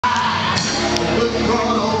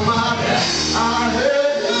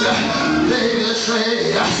say,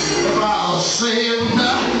 if I ascend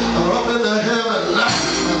up into heaven,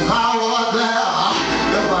 thou art there.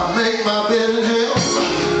 If I make my bed in hell,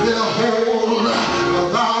 behold,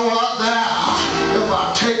 thou art there. If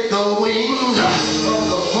I take the wings of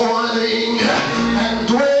the morning and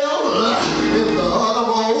dwell in the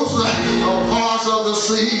uttermost parts of the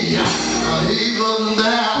sea, even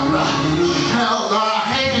there shall thy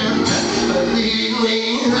hand lead me,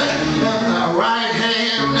 and thy right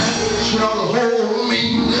hand shall hold me.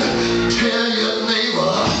 Tell your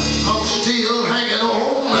neighbor I'm still hanging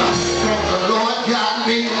on, because the Lord got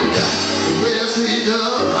me. Yes, he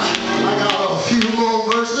does. I got a few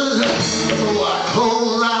more verses before I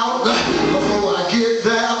close out. Before I get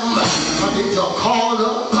them, I need to call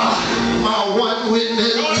up my one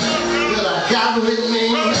witness that I got with me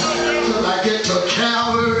till I get to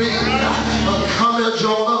Calvary. I'll come and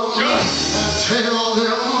join them and tell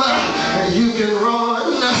them you can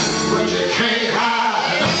run, but you can't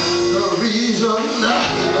hide. The reason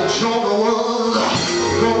Jonah was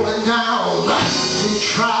going down, he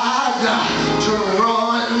tried to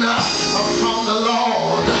run from the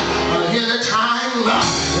Lord. Anytime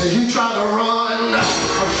you try to run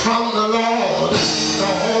from the Lord, the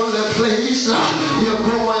only place you're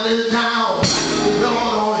going is down.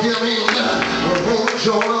 Y'all don't hear me?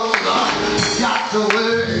 Jonah got the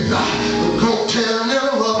word. Go tell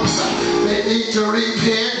Nineveh they need to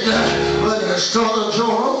repent. But instead of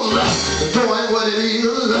Jonah doing what it is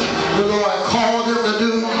the Lord called him to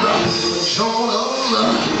do, Jonah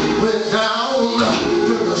went down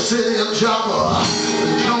to the city of Joppa.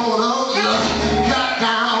 Jonah got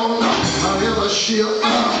down in a ship.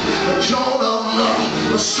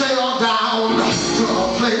 Jonah sailed down to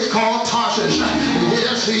a place called Tarshish.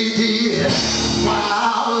 Yes, he did.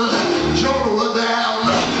 While Jonah was down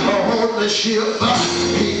on the ship,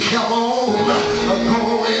 he kept on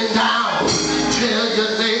going down. Tell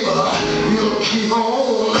your neighbor you'll keep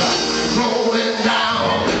on going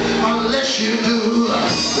down unless you do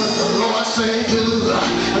what the Lord say do.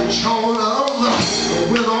 Jonah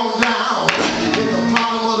went on down in the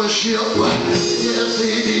bottom of the ship. Yes,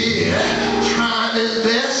 he did. Trying his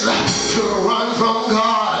best to run from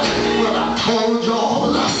God. But I told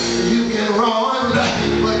y'all, you can run,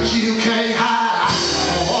 but you can't hide.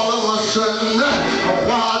 All of a sudden,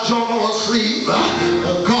 while Jonah was asleep,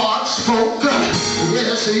 God spoke.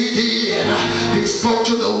 Yes, he did. He spoke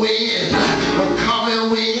to the wind, coming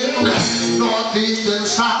wind, northeast and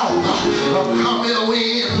south, coming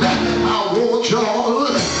wind. I want y'all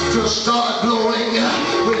to start blowing.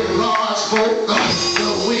 When God spoke,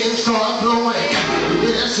 the wind started blowing.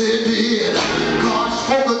 Yes, it did. God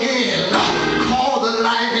spoke again. Call the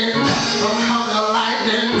lightning. Come the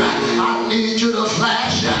lightning. I need you to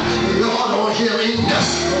flash. Y'all don't hear me.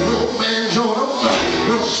 Old man Jonah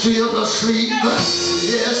was still asleep.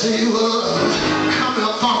 Yes, he was. Come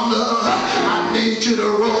the thunder. I need you to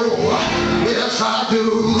roll. Yes, I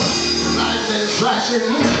do. Lightning flashing,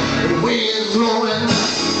 wind blowing,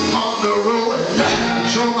 thunder rolling.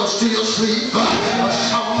 Jonah still asleep.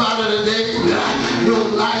 Somebody today, your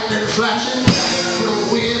lightning flashing,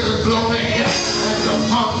 your wind is blowing, and the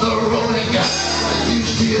thunder rolling. You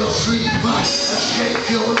still asleep. Shake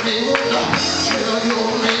your neighbor. Tell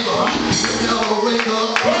your neighbor you never wake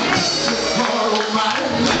up. God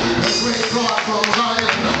Almighty, great God from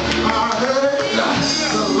Zion. I heard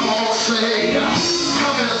the Lord say,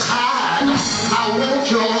 coming tide, I want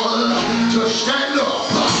y'all to stand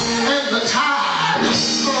up, and the tide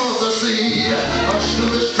of the sea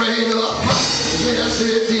stood straight up. Yes,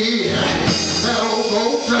 it did. That old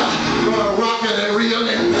boat rocking and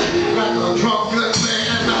reeling like a drunken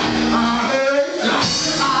man. I heard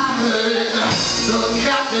the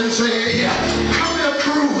captain say, come here,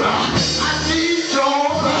 crew. I need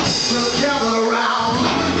y'all to gather around.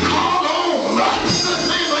 Call on the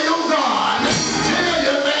name of your God. Tell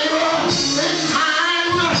your neighbor it's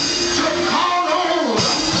time to call on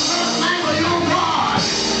the name of your God.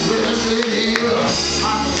 Yes, it is. I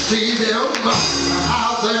can see them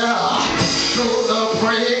out there, show the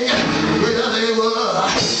praying where they were,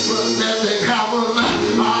 but nothing happened.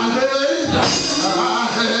 I heard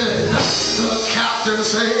the captain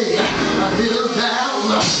say, he's down,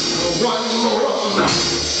 one more,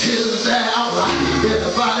 he's down,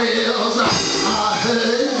 anybody else? I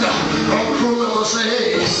heard a crew member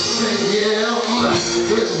say, yeah,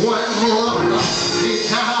 it's one more, he's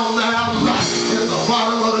down in the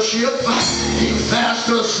bottom of the ship, he's fast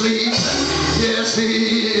asleep. Yes, he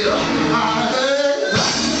is. I heard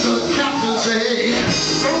the captain say,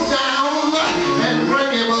 go down and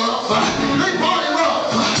bring him up. They brought him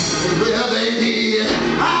up. Yeah, they did.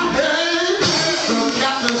 I heard the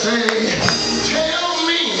captain say,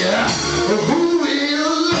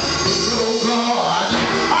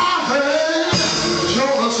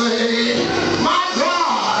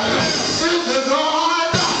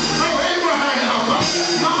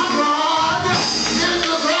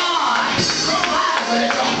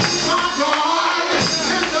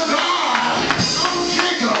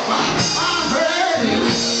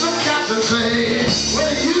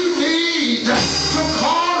 when you need to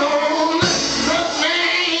call on the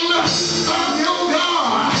name of your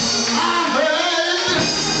God. I heard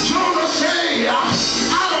Jonah say, I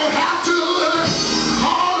don't have to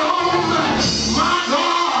call on my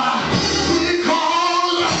God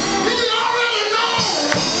because he already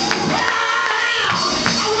knows where I am.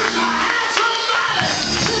 I wish I had somebody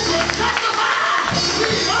who could testify.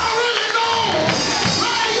 He already knows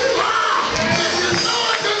where you are. If you know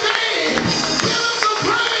it today, give him some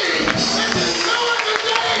praise. If you know it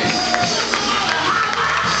today, give somebody a high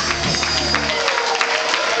five.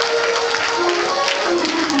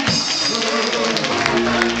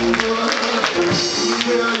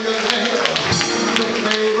 Tell your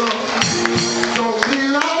neighbor, don't be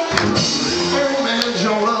like old man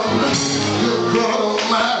Jonah. Good God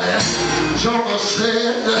Almighty. Jonah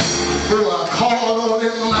said, oh, I called on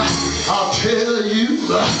him. I'll tell you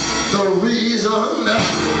the reason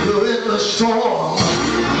you're in the storm.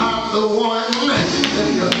 I'm the one that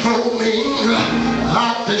you throw me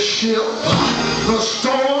out the ship. The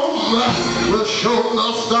storm will sure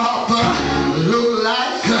not stop. Look like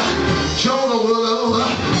Jonah would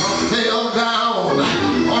have fell down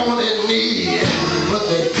on his knee, but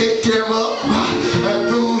they picked him up and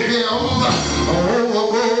threw him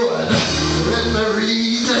overboard. Let me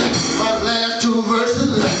read my last two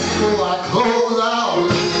verses before I close out.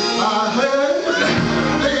 I heard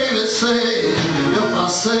David say, if I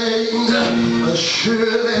sing,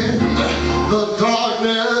 surely the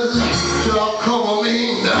darkness shall cover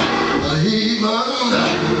me, even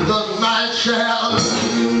the night shall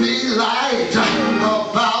be light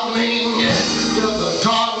about me. If the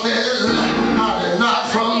darkness hide not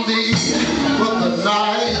from thee, but the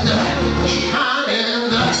night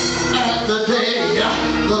shining at the day,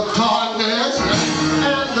 the darkness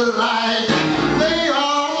and the light, they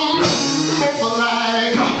are both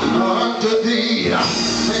alike unto thee.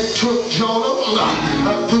 They took Jonah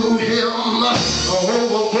and threw him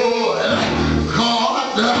overboard.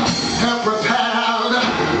 God had prepared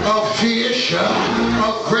a fish, a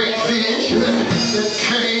great fish that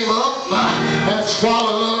came up and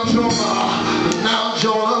swallowed Jonah. Now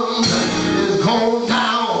Jonah is gone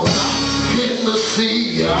down in the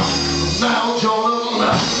sea. Now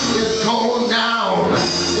Jonah is gone down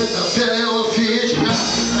in the belly of the fish,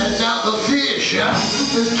 and now the fish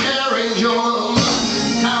is carrying Jonah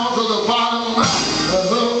down to the bottom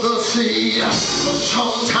of the sea.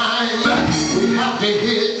 Sometime we have to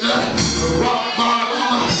hit the rock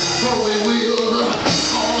bottom, for we will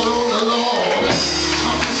call on the Lord.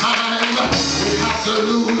 Sometime we have to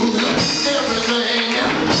lose everything,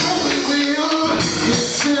 for we will get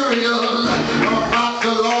serious about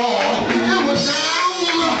the Lord. It was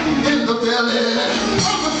down in the belly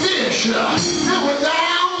of the fish. It was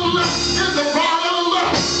down in the bottom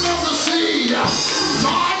of the sea.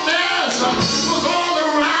 Darkness was all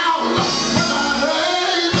around. When I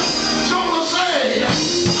heard Jonah say,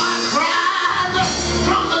 I cried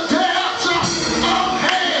from the depths of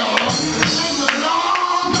hell. And the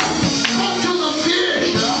Lord spoke to the fish,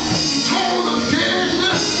 told the fish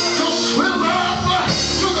to swim up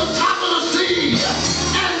to the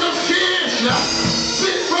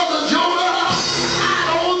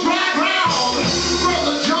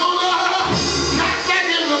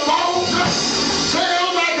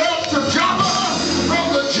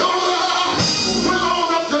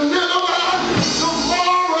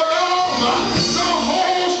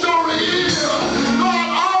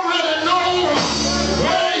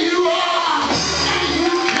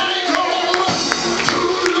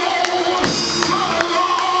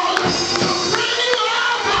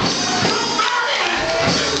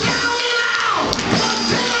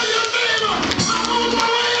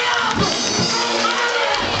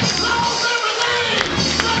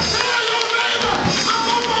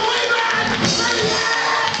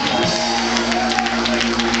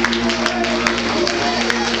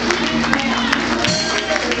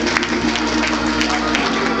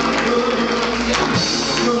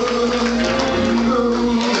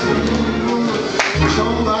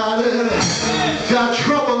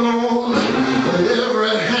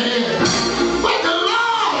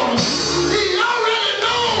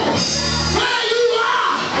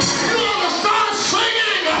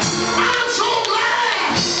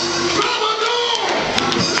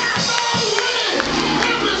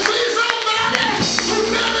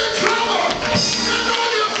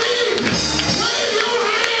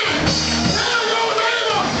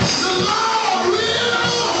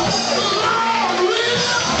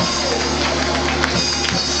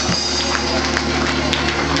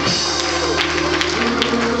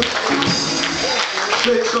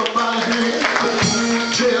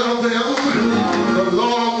The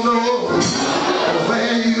Lord knows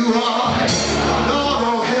where you are. Lord,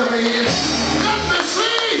 don't hear me. Let me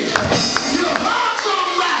see you hurt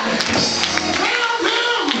somebody. Tell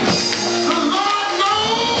him the Lord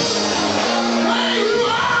knows where you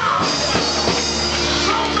are.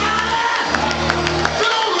 Somebody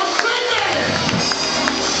feel the sickness.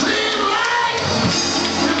 Seem like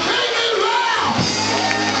you can't get well.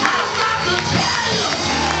 I've got to tell you,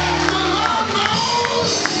 the Lord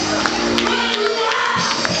knows where you are.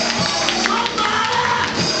 Somebody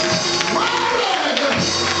worried,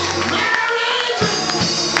 married,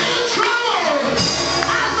 in trouble.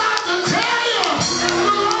 I've got to tell you,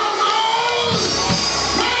 the Lord knows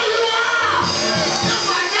where you are. If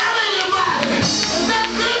I got anybody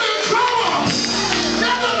that's been in trouble,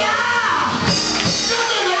 let the Lord,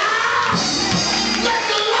 let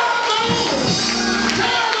the Lord know.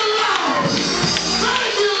 Tell the Lord,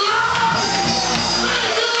 thank you, Lord.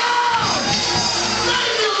 Thank you, Lord.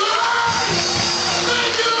 Thank you, Lord.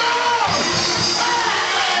 Thank you, Lord. Hey,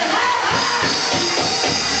 hey, hey.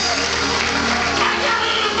 I got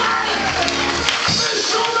anybody that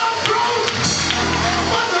showed up broke,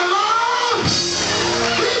 but the Lord,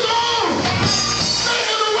 keep on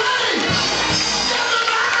making a way. Get it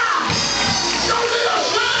out. Don't be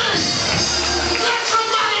ashamed. Let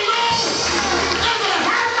somebody know that the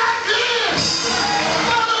hand I did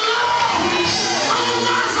for the Lord on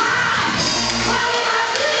my side. What would I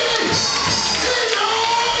be? He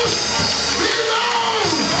knows. He knows.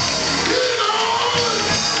 He knows.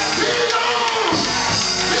 He knows.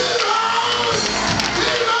 He knows.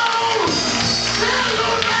 He knows. Tell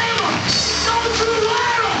your neighbor, don't you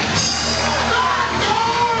worry. God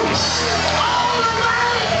knows all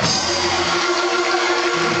about it.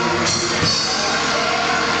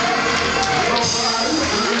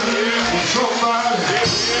 Somebody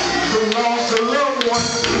who lost a loved one.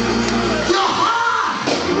 Your heart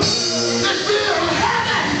is still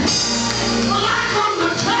heavy. But I come to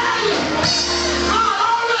tell you, God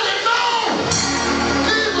already knows.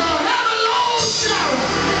 He's a heavy load sheriff,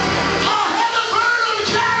 a heavy burden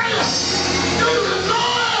carrier. Do you know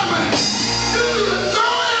him? Do you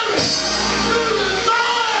know him? Do you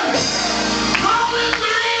know him? Call his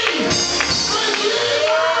name. Say,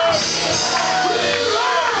 Jesus,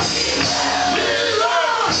 Jesus, Jesus,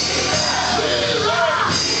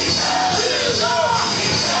 Jesus, Jesus.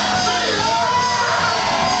 Say,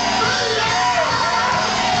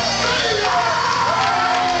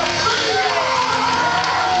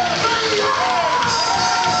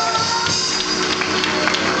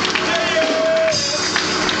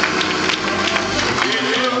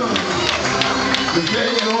 you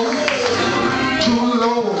can't go too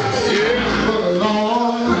low for the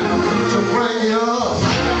Lord to bring you up.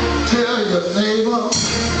 Tell your neighbor,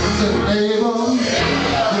 say, neighbor,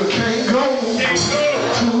 you can't go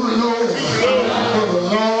too low for the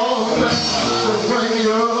Lord to bring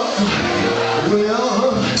you up.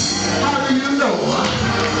 Well, how do you know?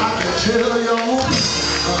 I can tell you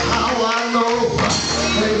how I know.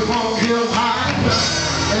 They won't give high,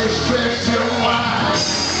 they stretch him wide.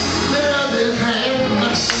 Nailed his hand,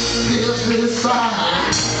 pierced his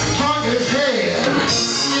side, hung his head,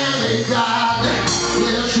 and he died.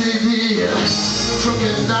 Yes, he did. Took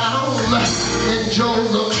him down in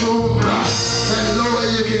Joseph's tomb, and lower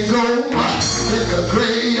you can go in the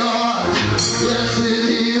graveyard. Yes, it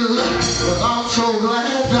is. But I'm so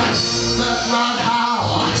glad that's not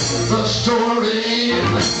how the story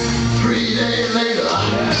ends. 3 days later,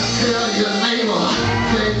 tell your neighbor,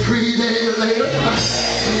 say 3 days later,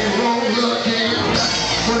 he rose again.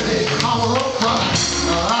 When he come up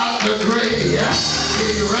out the grave,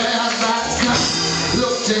 he ran back,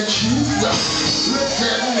 looked at you, looked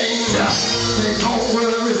at me, say, don't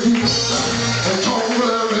worry, and